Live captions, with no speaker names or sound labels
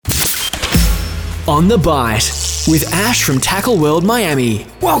On the Bite with Ash from Tackle World Miami.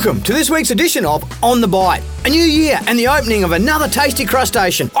 Welcome to this week's edition of On the Bite. A new year and the opening of another tasty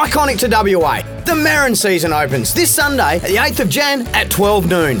crustacean, iconic to WA. The Merrin season opens this Sunday, the 8th of Jan at 12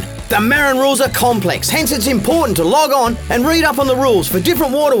 noon. The Merrin rules are complex, hence it's important to log on and read up on the rules for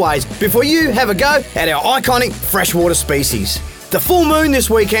different waterways before you have a go at our iconic freshwater species. The full moon this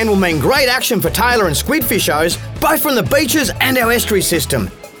weekend will mean great action for tailor and squidfish shows, both from the beaches and our estuary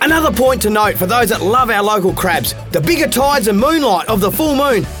system. Another point to note for those that love our local crabs, the bigger tides and moonlight of the full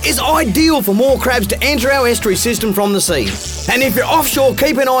moon is ideal for more crabs to enter our estuary system from the sea. And if you're offshore,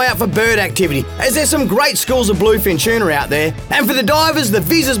 keep an eye out for bird activity, as there's some great schools of bluefin tuna out there. And for the divers, the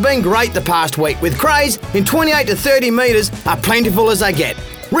viz has been great the past week, with crays in 28 to 30 metres are plentiful as they get.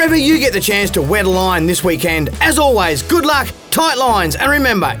 Wherever you get the chance to wet a line this weekend, as always, good luck, tight lines, and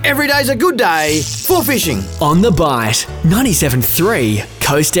remember, every day's a good day for fishing. On the Bite, 97.3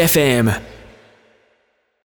 Coast FM.